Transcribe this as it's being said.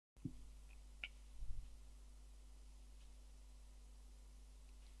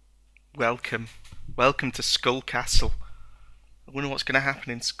welcome. Welcome to Skull Castle. I wonder what's going to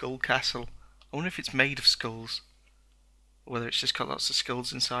happen in Skull Castle. I wonder if it's made of skulls. Or whether it's just got lots of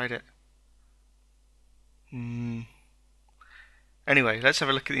skulls inside it. Anyway, let's have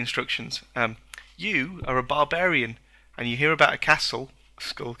a look at the instructions. You are a barbarian, and you hear about a castle,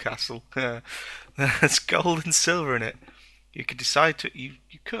 Skull Castle. There's gold and silver in it. You could decide to you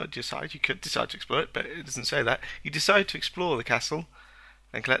could decide to explore it, but it doesn't say that. You decide to explore the castle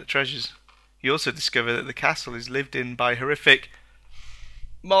and collect the treasures. You also discover that the castle is lived in by horrific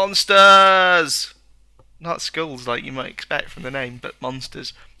monsters! Not skulls like you might expect from the name, but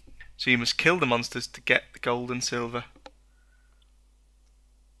monsters. So you must kill the monsters to get the gold and silver.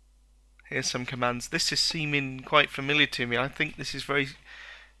 Here's some commands. This is seeming quite familiar to me. I think this is very...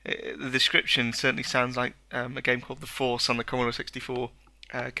 the description certainly sounds like a game called The Force on the Commodore 64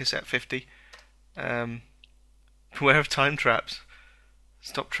 Cassette 50. Beware of time traps.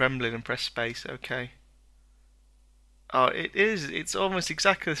 Stop trembling and press space. Okay. Oh, it's almost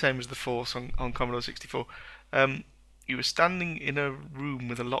exactly the same as The Force on Commodore 64. You were standing in a room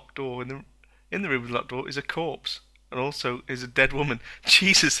with a locked door. In the room with a locked door is a corpse. And also is a dead woman.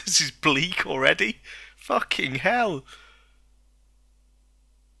 Jesus, this is bleak already. Fucking hell.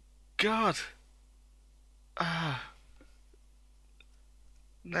 God.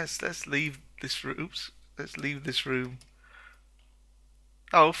 Let's leave this room. Oops. Let's leave this room.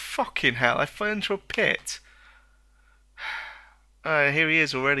 Oh, fucking hell. I fell into a pit. Here he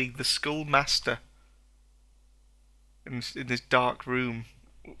is already. The Schoolmaster. In this dark room.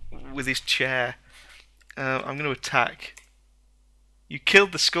 With his chair. I'm going to attack. You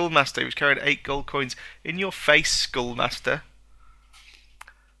killed the Schoolmaster, which carried 8 gold coins. In your face, Schoolmaster.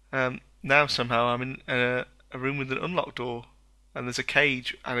 Now somehow I'm in a room with an unlocked door. And there's a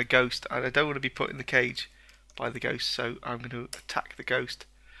cage and a ghost. And I don't want to be put in the cage by the ghost. So I'm going to attack the ghost.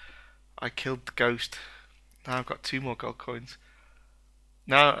 I killed the ghost. Now I've got 2 more gold coins.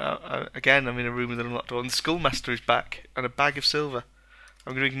 Now, again, I'm in a room with an unlocked door. And the Schoolmaster is back. And a bag of silver.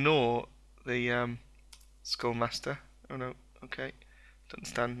 I'm going to ignore the... Skullmaster. Oh no, okay. Don't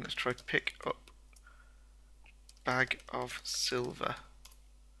understand. Let's try to pick up bag of silver.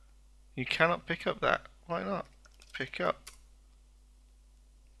 You cannot pick up that. Why not? Pick up.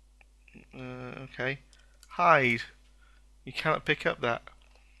 Okay. Hide. You cannot pick up that.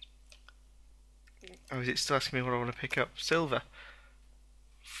 Oh, is it still asking me what I want to pick up? Silver.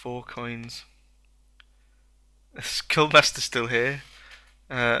 4 coins. Skullmaster's still here.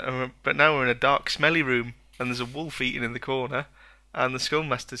 But now we're in a dark, smelly room, and there's a wolf eating in the corner, and the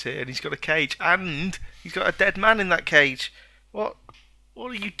Skullmaster's here, and he's got a cage, and he's got a dead man in that cage. What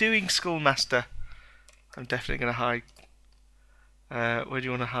are you doing, Skullmaster? I'm definitely going to hide. Where do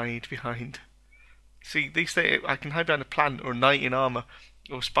you want to hide behind? See, these things, I can hide behind a plant, or a knight in armour,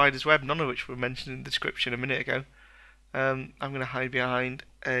 or spider's web, none of which were mentioned in the description a minute ago. I'm going to hide behind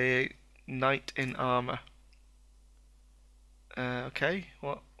a knight in armour. Okay,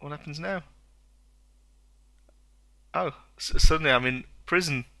 what happens now? Oh, suddenly I'm in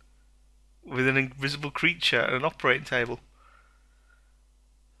prison with an invisible creature and an operating table.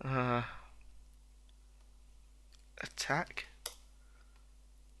 Attack.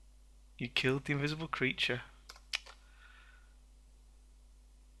 You killed the invisible creature.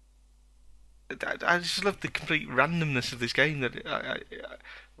 I just love the complete randomness of this game. That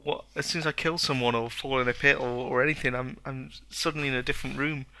as soon as I kill someone or fall in a pit or anything, I'm suddenly in a different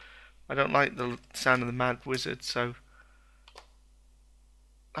room. I don't like the sound of the mad wizard, so...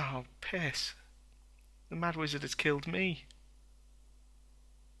 Oh, piss. The mad wizard has killed me.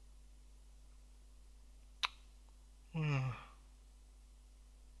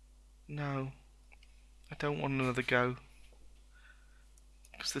 No. I don't want another go.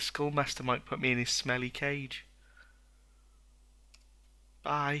 Because the Skullmaster might put me in his smelly cage.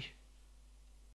 Bye.